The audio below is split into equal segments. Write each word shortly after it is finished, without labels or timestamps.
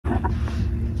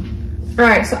All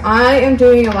right, so I am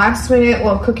doing a last minute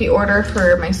little cookie order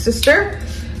for my sister.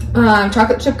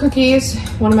 Chocolate chip cookies,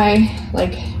 one of my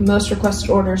most requested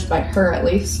orders by her at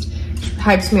least. She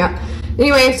hypes me up.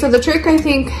 Anyway, so the trick I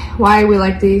think why we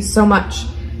like these so much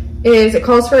is it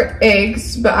calls for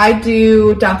eggs, but I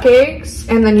do duck eggs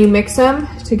and then you mix them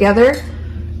together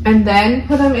and then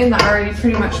put them in the already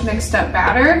pretty much mixed up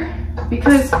batter,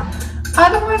 because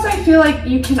otherwise I feel like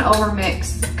you can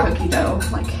overmix cookie dough.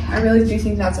 Like, I really do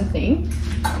think that's a thing,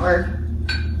 or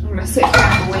I'm gonna sit here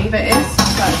and believe it is,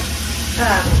 but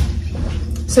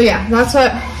so yeah, that's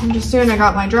what I'm just doing. I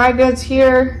got my dry goods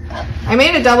here. I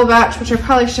made a double batch, which I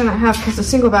probably shouldn't have because a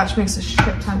single batch makes a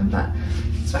shit ton, but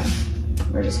it's fine.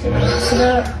 We're just gonna mix it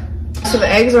up. So the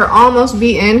eggs are almost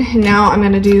beaten, and now I'm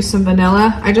gonna do some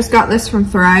vanilla. I just got this from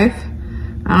Thrive.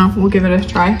 I don't know, we'll give it a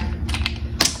try.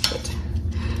 But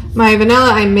my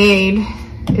vanilla I made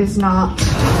is not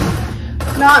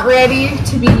ready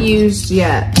to be used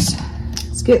yet.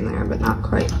 It's getting there, but not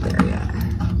quite there yet.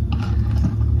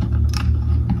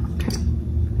 Okay.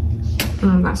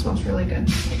 That smells really good.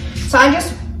 So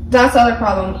that's the other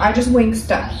problem. I just wing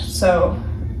stuff, so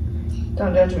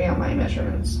don't judge me on my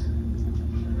measurements.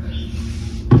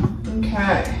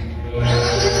 Okay.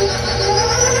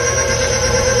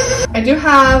 I do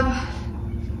have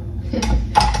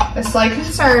a slight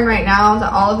concern right now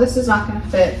that all of this is not going to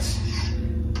fit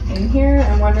in here.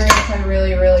 I'm wondering if I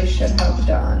really, really should have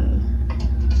done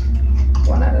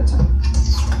one at a time.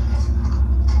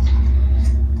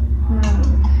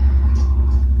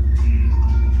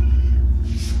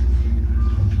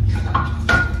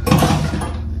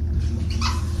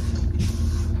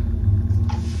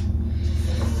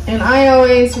 And I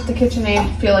always, with the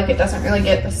KitchenAid, feel like it doesn't really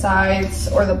get the sides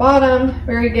or the bottom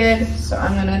very good. So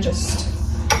I'm gonna just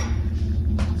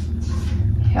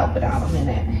help it out a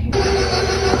minute.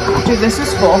 Dude, this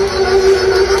is full.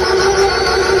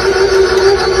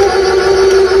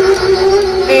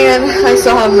 And I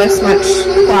still have this much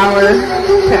flour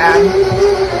to add.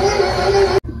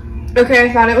 Okay,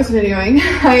 I thought it was videoing.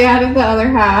 I added the other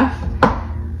half,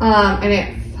 and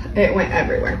it went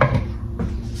everywhere.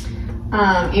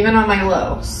 Even on my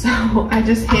low, so I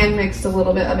just hand mixed a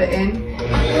little bit of it in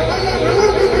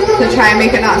to try and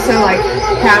make it not so like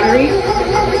powdery,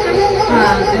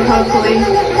 and hopefully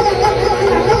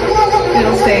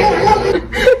it'll stay in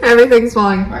there. Everything's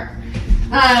falling apart.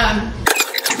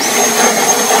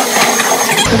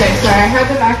 Okay, sorry, I had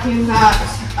to vacuum that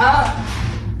up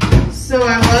so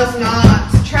I was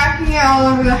not tracking it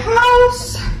all over the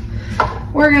house.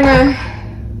 We're gonna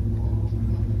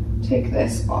take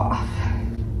this off.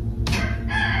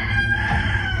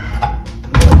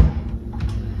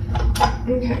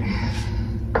 Okay.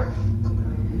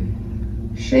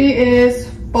 She is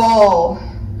full.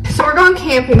 So we're going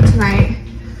camping tonight.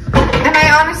 And I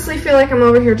honestly feel like I'm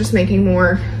over here just making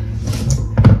more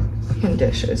fucking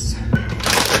dishes.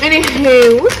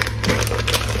 Anywho,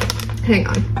 hang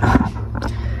on.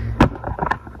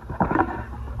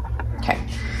 Okay.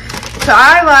 So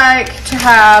I like to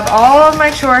have all of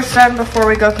my chores done before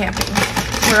we go camping.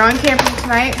 We're going camping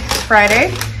tonight. It's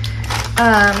Friday.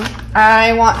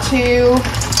 I want to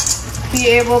be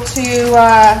able to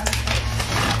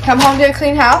come home to a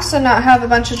clean house and not have a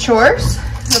bunch of chores.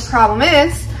 The problem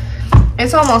is,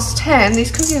 it's almost 10.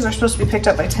 These cookies are supposed to be picked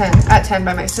up at 10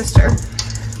 by my sister.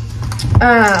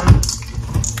 I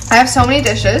have so many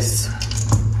dishes.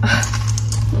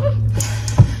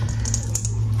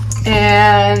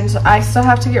 And I still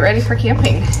have to get ready for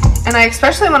camping. And I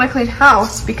especially want to clean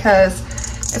house because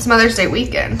it's Mother's Day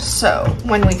weekend, so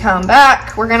when we come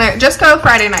back, we're gonna just go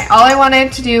Friday night. All I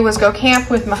wanted to do was go camp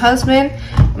with my husband,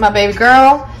 my baby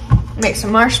girl, make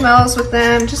some marshmallows with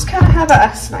them, just kind of have a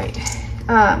us night.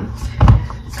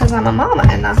 Because I'm a mama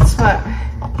and that's what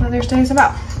Mother's Day is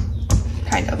about,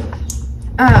 kind of.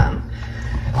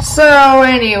 So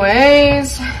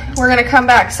anyways, we're gonna come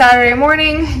back Saturday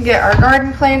morning, get our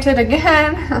garden planted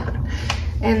again,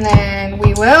 and then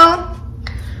we will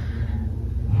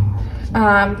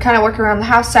kind of work around the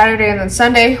house Saturday, and then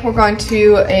Sunday we're going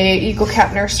to a Eagle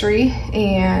Cap nursery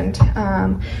and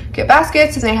get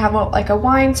baskets, and they have a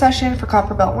wine session for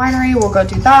Copperbelt Winery. We'll go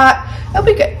do that. It'll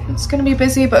be good. It's gonna be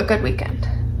busy but a good weekend.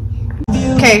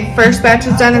 Okay, first batch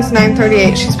is done. It's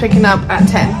 9:38. She's picking up at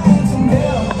 10.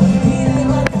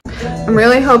 I'm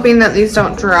really hoping that these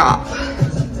don't drop.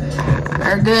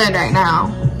 They're good right now.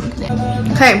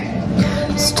 Okay,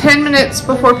 it's 10 minutes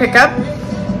before pickup.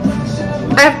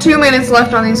 I have 2 minutes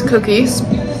left on these cookies.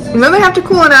 And then they have to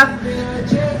cool enough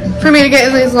for me to get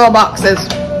in these little boxes.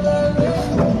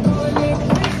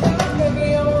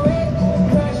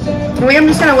 I think I'm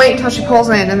just gonna wait until she pulls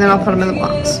in and then I'll put them in the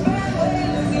box.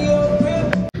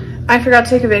 I forgot to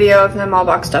take a video of them all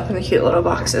boxed up in the cute little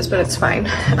boxes, but it's fine.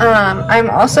 I'm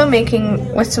also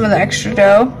making, with some of the extra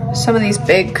dough, some of these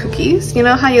big cookies. You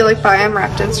know how you like buy them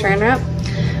wrapped in saran wrap?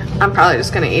 I'm probably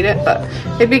just gonna eat it, but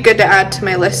it'd be good to add to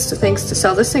my list of things to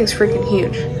sell. This thing's freaking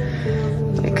huge.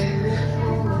 Like,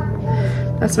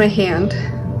 that's my hand.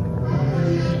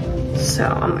 So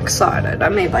I'm excited. I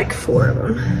made like 4 of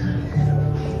them.